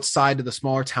go outside to the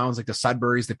smaller towns like the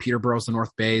Sudburys, the Peterboroughs, the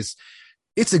North Bays,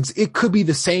 it could be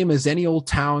the same as any old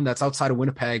town that's outside of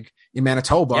Winnipeg in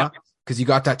Manitoba, because you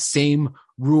got that same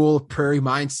rural prairie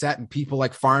mindset and people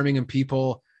like farming, and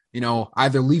people,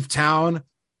 either leave town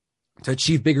to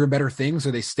achieve bigger and better things,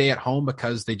 or they stay at home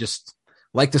because they just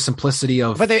like the simplicity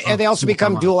of. But they also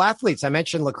become dual athletes. I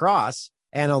mentioned lacrosse,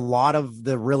 and a lot of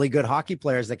the really good hockey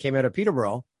players that came out of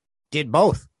Peterborough did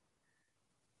both.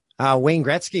 Wayne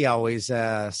Gretzky always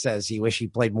says he wished he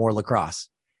played more lacrosse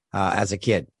as a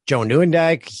kid. Joe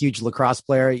Nieuwendyk, huge lacrosse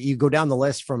player. You go down the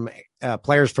list from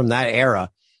players from that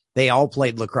era, they all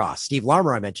played lacrosse. Steve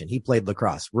Larmer, I mentioned, he played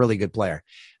lacrosse. Really good player.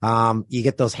 You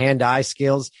get those hand-eye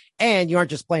skills, and you aren't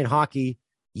just playing hockey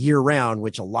year-round,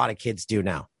 which a lot of kids do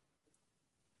now.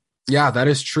 Yeah, that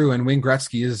is true. And Wayne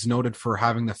Gretzky is noted for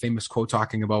having the famous quote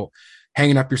talking about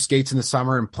hanging up your skates in the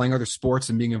summer and playing other sports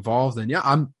and being involved. And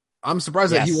yeah, I'm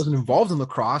surprised that he wasn't involved in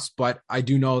lacrosse, but I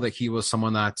do know that he was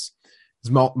someone that's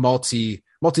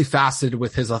multifaceted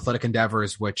with his athletic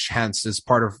endeavors, which hence is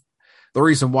part of the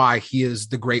reason why he is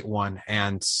the great one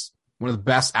and one of the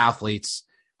best athletes,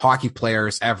 hockey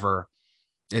players ever.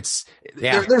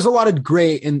 There's a lot of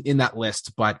gray in that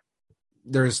list, but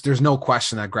there's no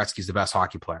question that Gretzky's the best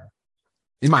hockey player,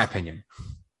 in my opinion.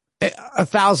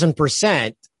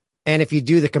 1,000%. And if you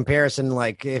do the comparison,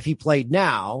 like if he played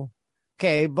now,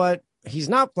 okay, but he's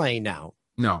not playing now.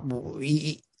 No,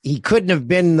 he couldn't have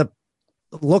been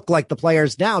look like the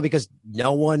players now, because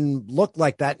no one looked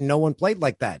like that and no one played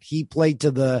like that. He played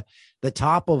to the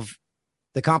top of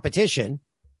the competition,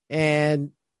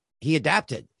 and he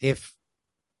adapted. If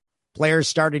players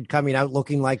started coming out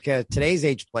looking like today's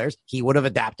age players, he would have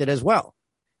adapted as well.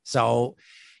 So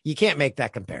you can't make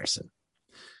that comparison.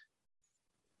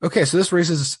 Okay, so this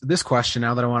raises this question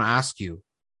now that I want to ask you.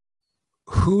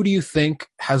 Who do you think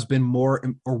has been more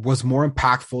or was more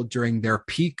impactful during their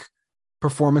peak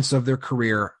performance of their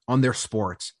career on their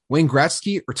sport? Wayne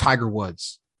Gretzky or Tiger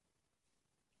Woods?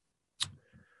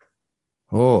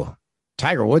 Oh,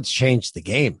 Tiger Woods changed the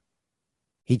game.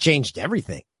 He changed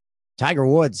everything. Tiger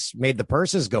Woods made the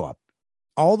purses go up.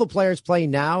 All the players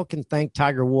playing now can thank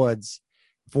Tiger Woods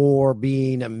for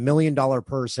being $1 million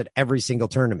purse at every single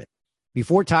tournament.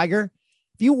 Before Tiger,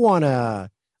 if you won a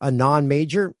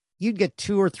non-major, you'd get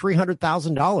 $200,000 or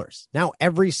 $300,000. Now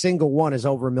every single one is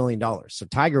over $1 million. So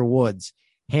Tiger Woods,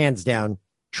 hands down,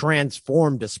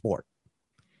 transformed the sport.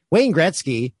 Wayne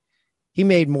Gretzky, he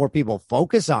made more people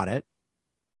focus on it,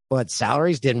 but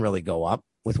salaries didn't really go up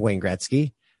with Wayne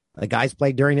Gretzky. The guys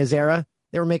played during his era,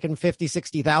 they were making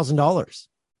 $50,000, $60,000.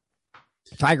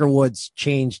 Tiger Woods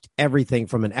changed everything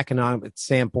from an economic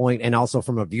standpoint and also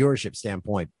from a viewership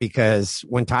standpoint, because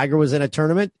when Tiger was in a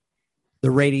tournament, the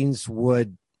ratings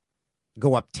would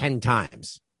go up 10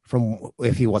 times from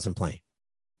if he wasn't playing.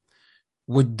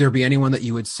 Would there be anyone that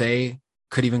you would say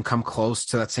could even come close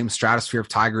to that same stratosphere of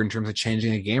Tiger in terms of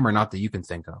changing a game, or not that you can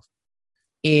think of?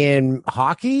 In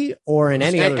hockey or in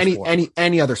any other sport?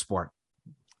 Any other sport?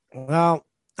 Well,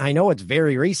 I know it's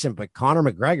very recent, but Conor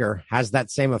McGregor has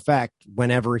that same effect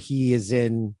whenever he is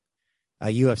in a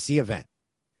UFC event.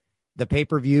 The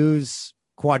pay-per-views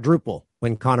quadruple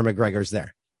when Conor McGregor's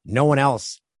there. No one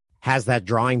else has that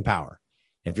drawing power.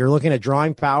 If you're looking at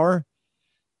drawing power,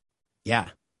 yeah,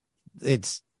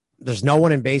 there's no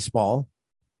one in baseball.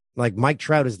 Like Mike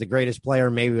Trout is the greatest player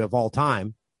maybe of all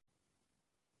time.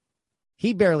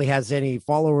 He barely has any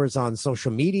followers on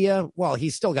social media. Well,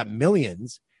 he's still got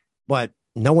millions, but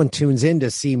no one tunes in to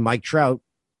see Mike Trout.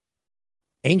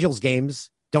 Angels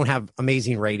games don't have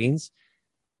amazing ratings.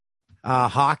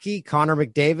 Hockey, Connor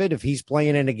McDavid, if he's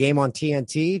playing in a game on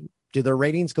TNT, do their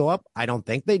ratings go up? I don't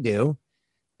think they do.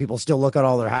 People still look at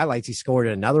all their highlights. He scored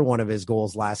another one of his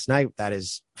goals last night. That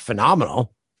is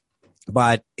phenomenal.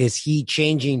 But is he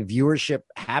changing viewership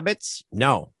habits?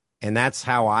 No. And that's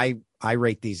how I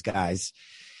rate these guys.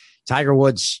 Tiger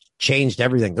Woods changed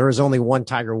everything. There is only one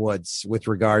Tiger Woods with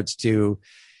regards to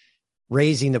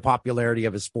raising the popularity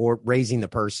of a sport, raising the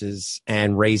purses,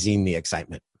 and raising the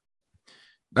excitement.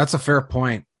 That's a fair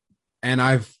point. And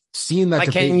I've seen that.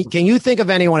 Can you think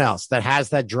of anyone else that has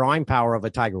that drawing power of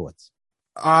a Tiger Woods?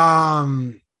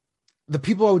 The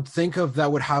people I would think of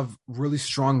that would have really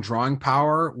strong drawing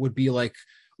power would be like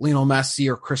Lionel Messi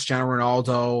or Cristiano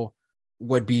Ronaldo.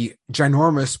 Would be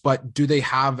ginormous, but do they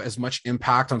have as much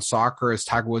impact on soccer as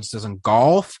Tiger Woods does in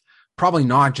golf? Probably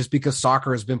not, just because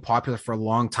soccer has been popular for a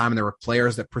long time and there were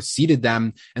players that preceded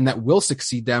them and that will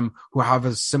succeed them who have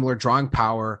a similar drawing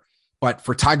power. But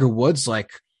for Tiger Woods,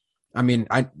 like, I mean,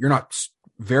 you're not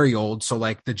very old, so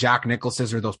like the Jack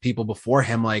Nicklaus's or those people before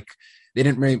him, like they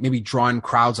didn't maybe draw in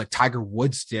crowds like Tiger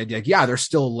Woods did. Like, yeah, they're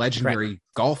still legendary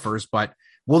golfers, but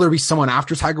will there be someone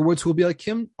after Tiger Woods who will be like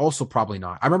him? Also, probably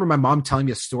not. I remember my mom telling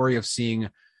me a story of seeing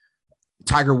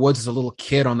Tiger Woods as a little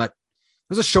kid on that.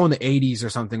 There was a show in the 80s or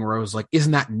something where it was like,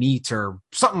 isn't that neat or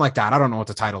something like that? I don't know what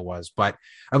the title was, but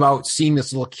about seeing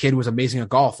this little kid who was amazing at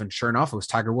golf. And sure enough, it was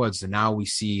Tiger Woods. And now we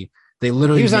see he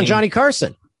was on Johnny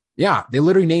Carson. Yeah. They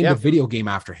literally named a video game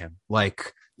after him.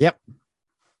 Like, yep.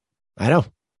 I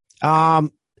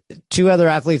know. Two other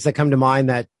athletes that come to mind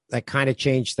that kind of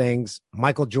changed things.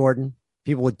 Michael Jordan.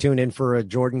 People would tune in for a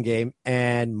Jordan game,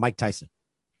 and Mike Tyson.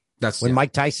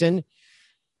 Mike Tyson,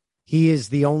 he is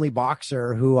the only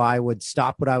boxer who I would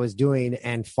stop what I was doing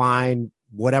and find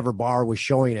whatever bar was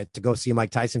showing it to go see a Mike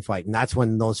Tyson fight. And that's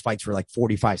when those fights were like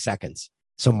 45 seconds.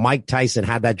 So Mike Tyson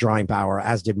had that drawing power,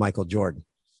 as did Michael Jordan.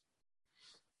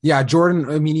 Yeah, Jordan,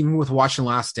 I mean, even with watching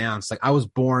Last Dance, like I was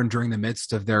born during the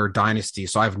midst of their dynasty,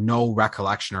 so I have no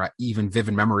recollection or even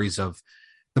vivid memories of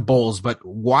the Bulls, but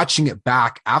watching it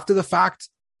back after the fact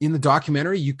in the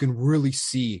documentary, you can really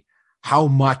see how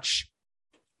much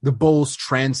the Bulls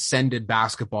transcended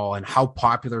basketball and how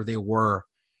popular they were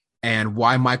and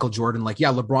why Michael Jordan, like,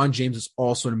 yeah, LeBron James is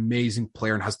also an amazing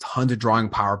player and has tons of drawing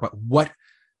power, but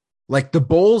the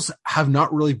Bulls have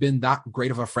not really been that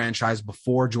great of a franchise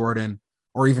before Jordan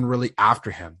or even really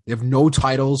after him. They have no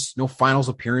titles, no finals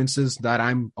appearances that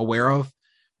I'm aware of,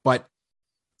 but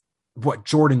what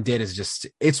Jordan did is just,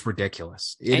 it's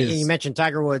ridiculous. You mentioned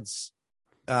Tiger Woods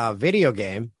video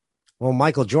game. Well,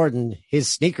 Michael Jordan, his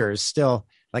sneakers still,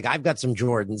 like I've got some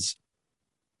Jordans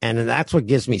and that's what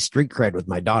gives me street cred with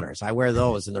my daughters. I wear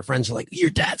those and their friends are like, your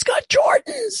dad's got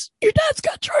Jordans. Your dad's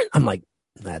got Jordans. I'm like,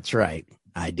 that's right.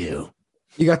 I do.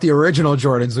 You got the original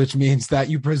Jordans, which means that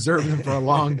you preserve them for a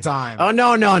long time. Oh,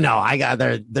 no. I got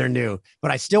they're new,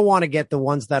 but I still want to get the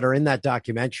ones that are in that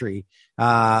documentary.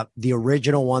 The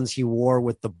original ones he wore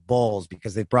with the Bulls,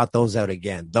 because they brought those out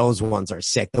again. Those ones are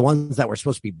sick. The ones that were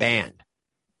supposed to be banned.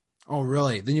 Oh,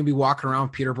 really? Then you'll be walking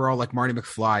around Peterborough like Marty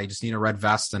McFly. You just need a red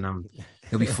vest and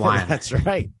he'll be flying. That's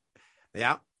right.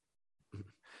 Yeah.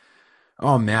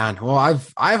 Oh man. Well,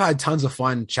 I've had tons of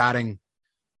fun chatting.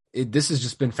 This has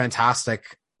just been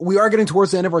fantastic. We are getting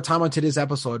towards the end of our time on today's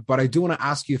episode, but I do want to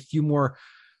ask you a few more.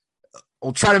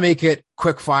 We'll try to make it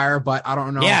quick fire, but I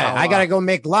don't know. Yeah, I gotta go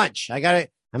make lunch.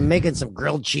 I'm making some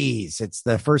grilled cheese. It's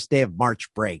the first day of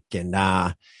March break, and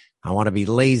I want to be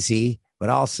lazy, but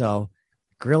also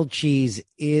grilled cheese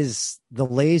is the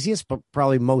laziest, but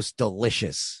probably most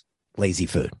delicious lazy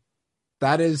food.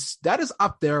 That is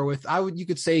up there with, you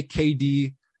could say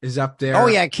KD is up there. Oh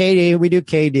yeah, KD. We do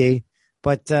KD,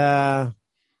 but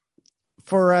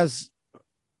for us,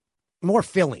 more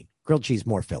filling. Grilled cheese,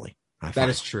 more filling. That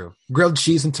is true. Grilled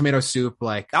cheese and tomato soup,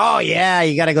 like. Oh yeah,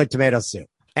 you got to go tomato soup,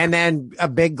 and then a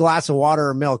big glass of water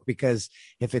or milk, because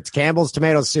if it's Campbell's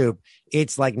tomato soup,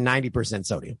 it's like 90%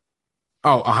 sodium.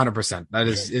 Oh, 100%. It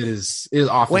is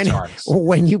off the charts.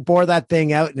 When you pour that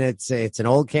thing out and it's an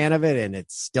old can of it and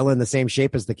it's still in the same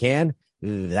shape as the can,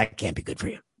 that can't be good for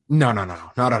you. No, not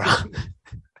at all.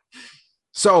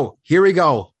 So here we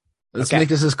go. Let's make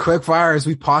this as quick fire as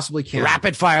we possibly can.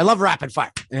 Rapid fire. I love rapid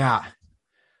fire. Yeah.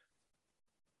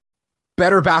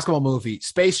 Better basketball movie,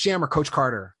 Space Jam or Coach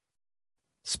Carter?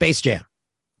 Space Jam.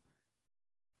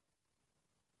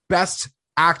 Best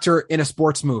actor in a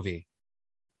sports movie?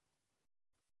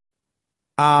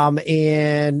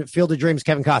 In Field of Dreams,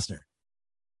 Kevin Costner.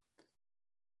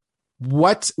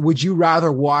 What would you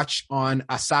rather watch on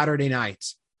a Saturday night?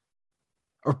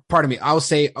 Or pardon me, I'll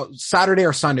say Saturday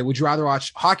or Sunday. Would you rather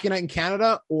watch Hockey Night in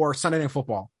Canada or Sunday Night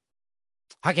Football?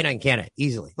 Hockey Night in Canada,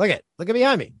 easily. Look at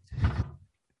behind me.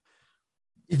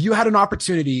 If you had an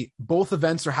opportunity, both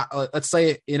events are, let's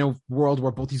say in a world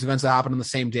where both these events happen on the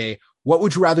same day, what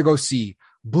would you rather go see?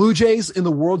 Blue Jays in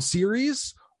the World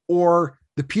Series or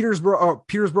the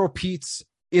Petersburg Petes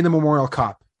in the Memorial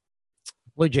Cup?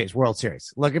 Blue Jays World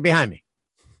Series. Look at behind me.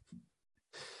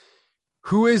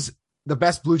 Who is the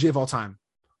best Blue Jay of all time?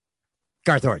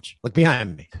 Garth Orge. Look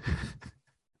behind me.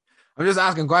 I'm just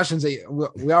asking questions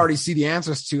that we already see the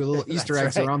answers to, little Easter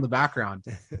eggs around the background.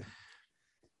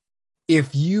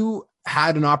 If you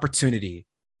had an opportunity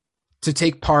to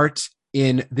take part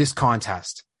in this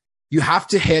contest, you have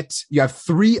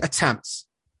 3 attempts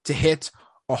to hit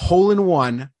a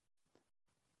hole-in-one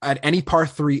at any par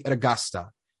 3 at Augusta.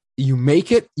 You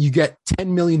make it, you get $10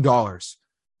 million.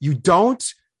 You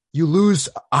don't, you lose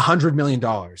 $100 million.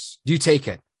 Do you take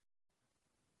it?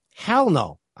 Hell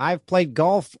no. I've played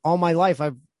golf all my life.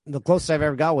 The closest I've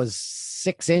ever got was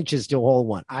 6 inches to a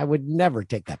hole-in-one. I would never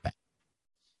take that bet.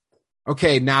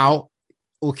 Okay, now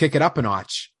we'll kick it up a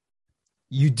notch.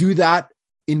 You do that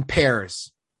in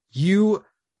pairs. You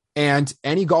and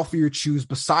any golfer you choose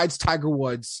besides Tiger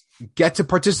Woods get to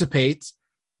participate.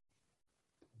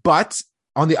 But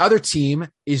on the other team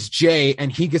is Jay,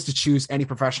 and he gets to choose any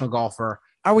professional golfer.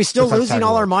 Are we still losing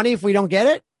all our money if we don't get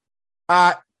it?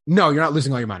 No, you're not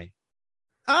losing all your money.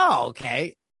 Oh,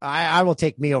 okay. I will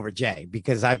take me over Jay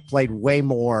because I've played way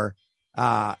more.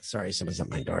 Sorry, someone's at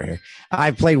my door here.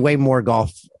 I've played way more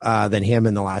golf than him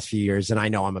in the last few years, and I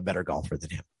know I'm a better golfer than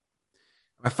him.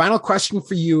 My final question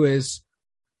for you is,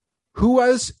 who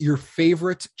was your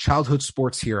favorite childhood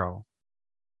sports hero?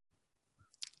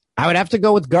 I would have to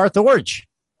go with Garth Orge.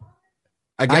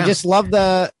 Again. I just love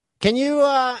can you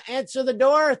answer the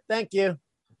door? Thank you.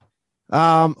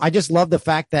 I just love the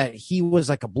fact that he was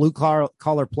like a blue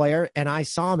collar player, and I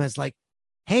saw him as like,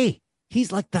 hey,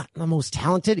 he's like the most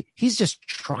talented. He's just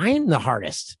trying the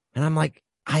hardest. And I'm like,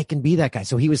 I can be that guy.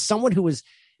 So he was someone who was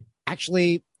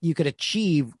actually, you could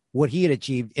achieve what he had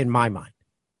achieved in my mind.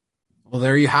 Well,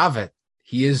 there you have it.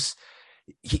 He is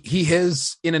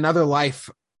in another life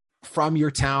from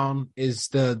your town, is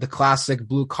the classic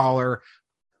blue collar,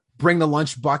 bring the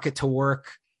lunch bucket to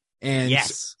work and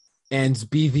yes. And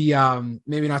be the,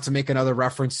 maybe not to make another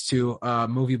reference to a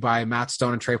movie by Matt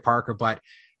Stone and Trey Parker, but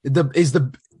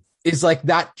is like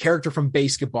that character from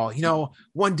Basketball. You know,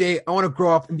 one day I want to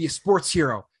grow up and be a sports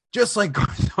hero, just like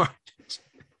Garth Orge.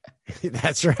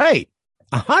 That's right.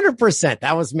 100%.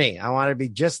 That was me. I wanted to be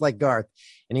just like Garth.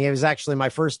 And he was actually my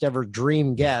first ever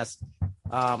dream guest.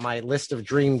 My list of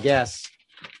dream guests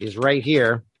is right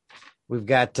here. We've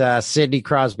got Sidney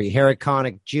Crosby, Harry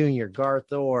Connick Jr.,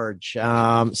 Garth Orge,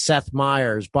 Seth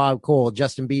Meyers, Bob Cole,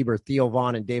 Justin Bieber, Theo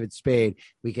Vaughn, and David Spade.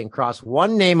 We can cross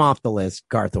one name off the list,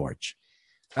 Garth Orge.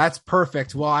 That's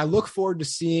perfect. Well, I look forward to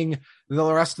seeing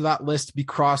the rest of that list be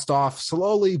crossed off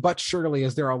slowly but surely,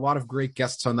 as there are a lot of great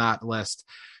guests on that list.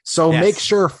 So Make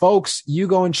sure, folks, you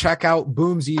go and check out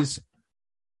Boomsies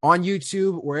on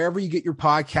YouTube, wherever you get your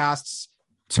podcasts.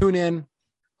 Tune in,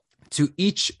 to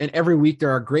each and every week.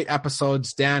 There are great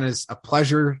episodes. Dan is a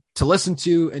pleasure to listen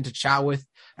to and to chat with,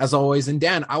 as always. And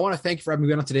Dan, I want to thank you for having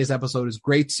me on today's episode. It's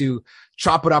great to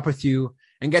chop it up with you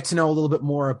and get to know a little bit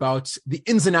more about the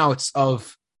ins and outs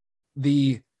of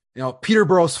the,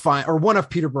 Peterborough's one of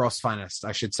Peterborough's finest,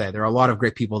 I should say. There are a lot of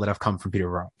great people that have come from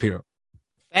Peterborough.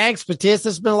 Thanks, Batista.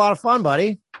 It's been a lot of fun,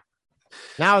 buddy.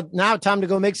 Now time to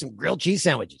go make some grilled cheese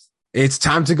sandwiches. It's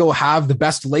time to go have the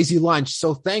best lazy lunch.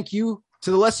 So thank you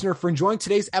to the listener for enjoying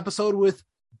today's episode with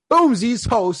Boomsy's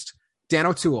host, Dan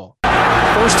O'Toole.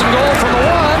 First and goal from the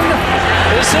one.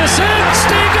 Is this it?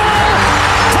 Stegall!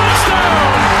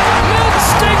 Touchdown! Milt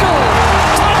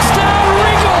Stegall! Touchdown,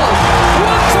 Regal!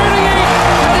 138,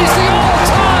 and he's the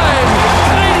all-time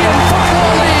Canadian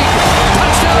Football League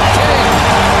touchdown king.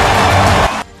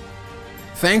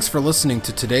 Thanks for listening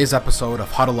to today's episode of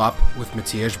Huddle Up with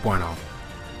Matiej Bueno.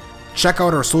 Check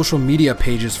out our social media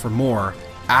pages for more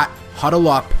at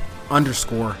huddleup_MB.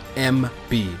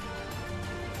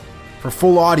 For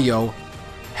full audio,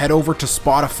 head over to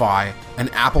Spotify and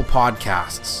Apple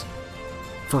Podcasts.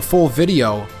 For full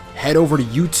video, head over to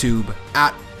YouTube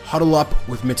at Huddle Up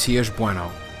with Matiej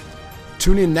Bueno.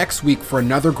 Tune in next week for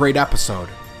another great episode.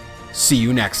 See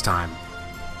you next time.